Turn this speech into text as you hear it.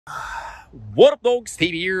What up, dogs?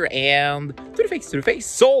 Steve here, and to the face.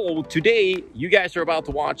 So today, you guys are about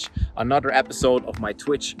to watch another episode of my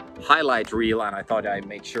Twitch highlight reel, and I thought I'd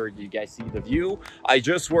make sure you guys see the view. I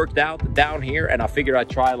just worked out down here, and I figured I'd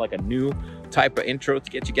try like a new type of intro to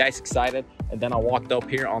get you guys excited. And then I walked up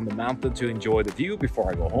here on the mountain to enjoy the view before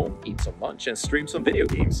I go home, eat some lunch, and stream some video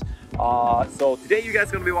games. So today, you guys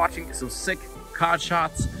are gonna be watching some sick COD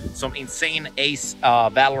shots, some insane ace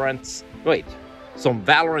some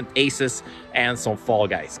Valorant aces, and some Fall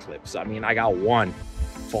Guys clips. I mean, I got one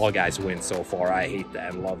Fall Guys win so far. I hate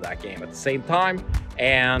that and love that game at the same time.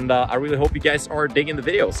 And I really hope you guys are digging the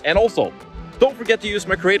videos. And also, don't forget to use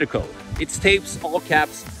my creator code. It's TEJBZ, all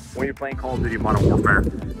caps, when you're playing Call of Duty Modern Warfare.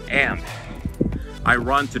 And I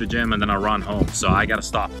run to the gym and then I run home, so I gotta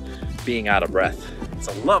stop being out of breath. It's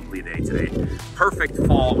a lovely day today. Perfect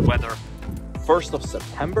fall weather. 1st of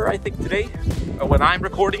September, I think, today, when I'm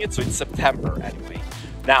recording it, so it's September anyway.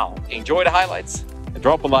 Now, enjoy the highlights, and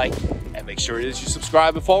drop a like, and make sure that you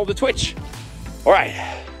subscribe and follow the Twitch. All right,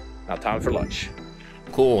 now time for lunch.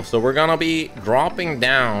 Cool, so we're gonna be dropping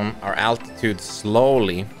down our altitude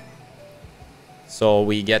slowly, so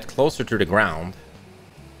we get closer to the ground,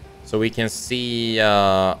 so we can see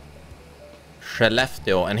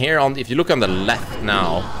Skellefteå. And here, if you look on the left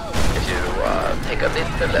now, take a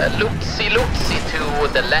little look-see to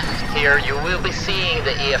the left here, you will be seeing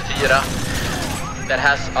the E4 that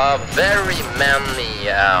has very many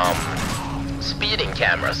speeding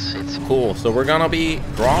cameras. It's cool. So we're gonna be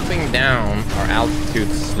dropping down our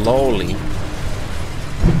altitude slowly.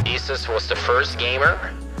 Jesus was the first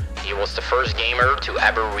gamer. He was the first gamer to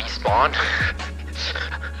ever respawn.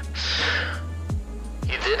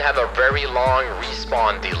 He did have a very long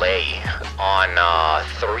respawn delay on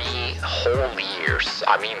 3 whole years.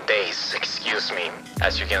 I mean days, excuse me.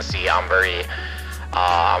 As you can see, I'm very,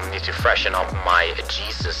 I need to freshen up my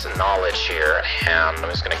Jesus knowledge here, and I'm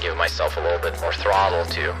just gonna give myself a little bit more throttle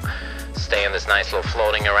to stay in this nice little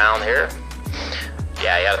floating around here.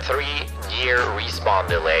 Yeah, he had a 3-year respawn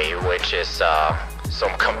delay, which is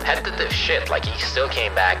some competitive shit. Like, he still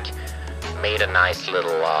came back, made a nice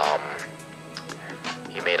little,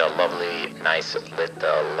 he made a lovely, nice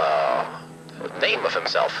little name of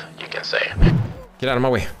himself, you can say. Get out of my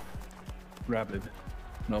way. Rapid.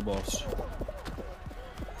 No boss.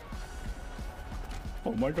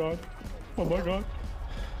 Oh my god. Oh my god.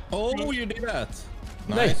 Oh, you did that.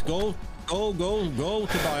 Nice. Go,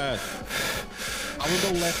 Tobias. I will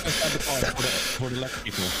go left and sabotage for the left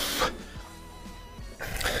people.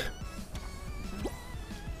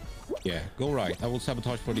 Yeah, go right. I will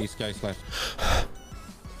sabotage for these guys left.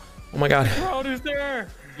 Oh my god. Crowd is there.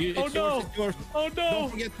 It's yours. Oh no. Don't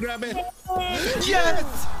forget, grab it.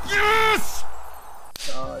 Yes! Yes!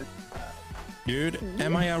 Dude,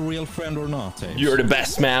 am I a real friend or not, TEJBZ? You're the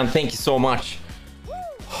best, man. Thank you so much.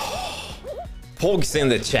 Pogs in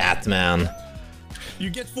the chat, man. You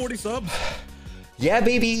get 40 subs. Yeah,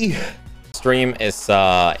 baby. Stream is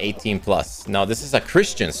 18 plus. No, this is a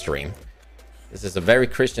Christian stream. This is a very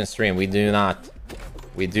Christian stream. We do not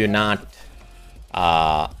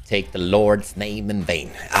take the Lord's name in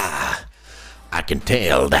vain. I can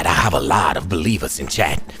tell that I have a lot of believers in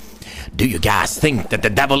chat. Do you guys think that the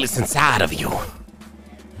devil is inside of you?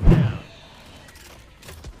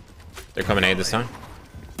 They're coming A this time.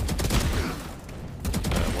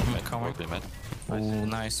 Oh,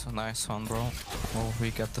 nice one, bro. Oh,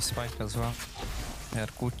 we got the spike as well. Yeah,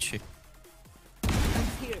 Gucci.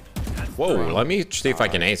 Whoa, let me see if I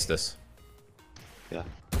can ace this. Yeah.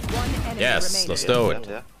 Yes, let's do it.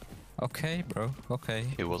 Yeah. Okay, bro. Okay.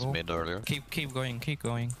 He was mid earlier. Keep going.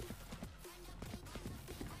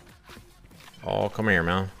 Oh, come here,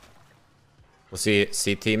 man. Was he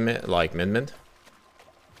CT mid, like mid?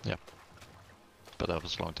 Yeah. But that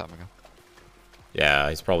was a long time ago. Yeah,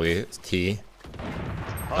 he's probably T.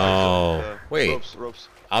 Oh, wait. Ropes.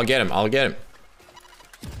 I'll get him.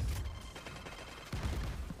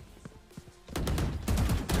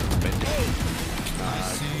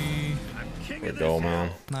 Good go,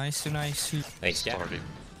 man. Nice. Thanks, yeah. Starting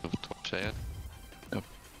with top shade. Yep.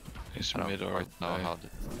 He's mid right now. How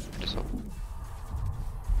this up?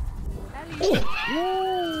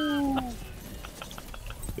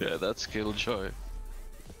 Yeah, that's Killjoy.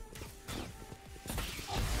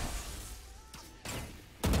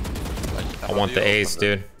 I want the ace,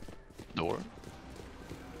 dude. Door.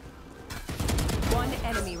 One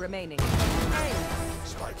enemy remaining.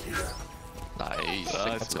 Nice.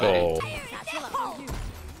 Let's go.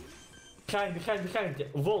 Behind.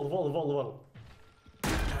 Wall.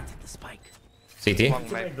 Planted the spike. CT?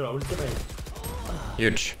 Ultimate, bro. Ultimate.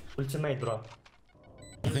 Huge. Ultimate, bro.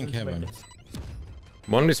 I think heaven.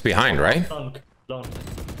 One is behind, right? Long, long.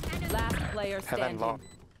 Last player standing.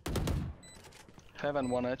 Heaven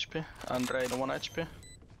 1 HP. Andre 1 HP.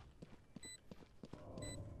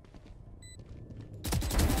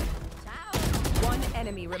 One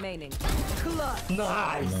enemy remaining. Clutch.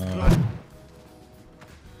 Nice.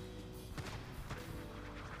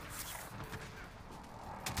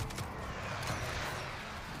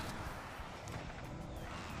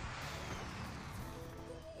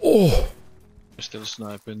 Oh! Still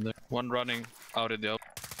sniping there. One running out in the open.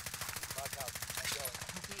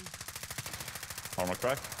 Armor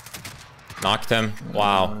crack. Knocked him.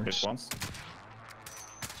 Wow. Hit once.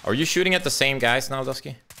 Are you shooting at the same guys now,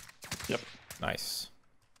 Dusky? Yep. Nice.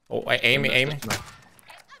 Oh, aiming.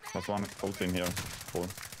 That's one whole team here. Cool.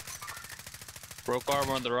 Broke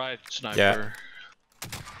armor on the right, sniper. Yeah.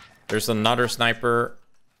 There's another sniper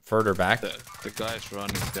further back. The guy's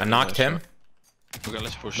running. I knocked him. Okay,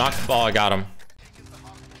 let's push. Knocked the ball, I got him.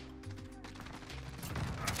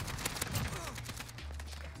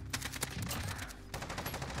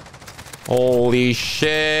 Holy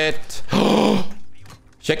shit.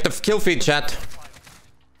 Check the kill feed, chat.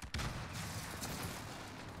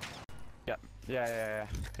 Yeah.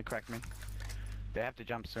 They cracked me. They have to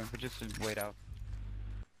jump soon. We just wait out.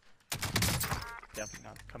 Jumping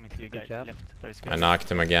out. Coming to you guys. Left. There's I knocked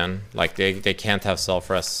him again. Like, they can't have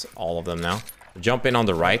self-res, all of them now. Jump in on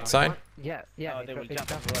the right side. Yeah. Oh, they will jump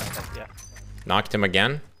on the right side, yeah. Knocked him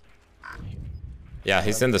again. Yeah,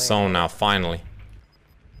 he's in the zone now, finally.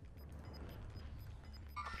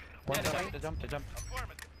 One they jump.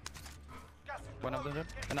 One of them jump.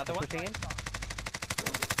 Another one. Two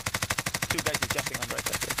guys is jumping on the right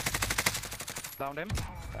side. Down him.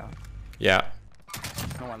 Yeah.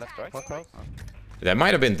 No one left, right? Close. That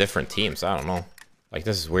might have been different teams, I don't know. Like,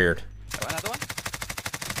 this is weird. Another one.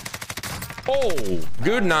 Oh,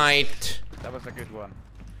 good night. That was a good one.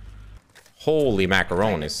 Holy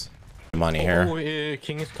macaronis. Money here. Oh,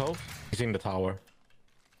 King is close. He's in the tower.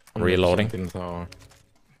 Reloading. In the tower.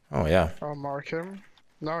 Oh, yeah. I'll mark him.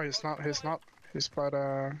 No, he's not. He's by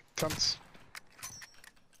the tents.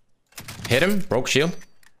 Hit him. Broke shield.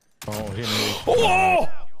 Oh, he moved. Oh!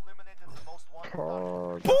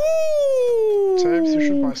 Tapes, you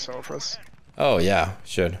should buy self-res. Oh, yeah.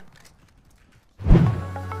 Should.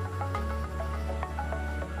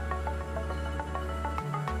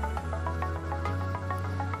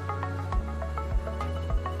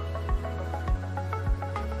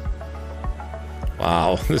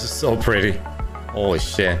 Wow, this is so pretty. Holy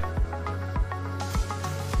shit.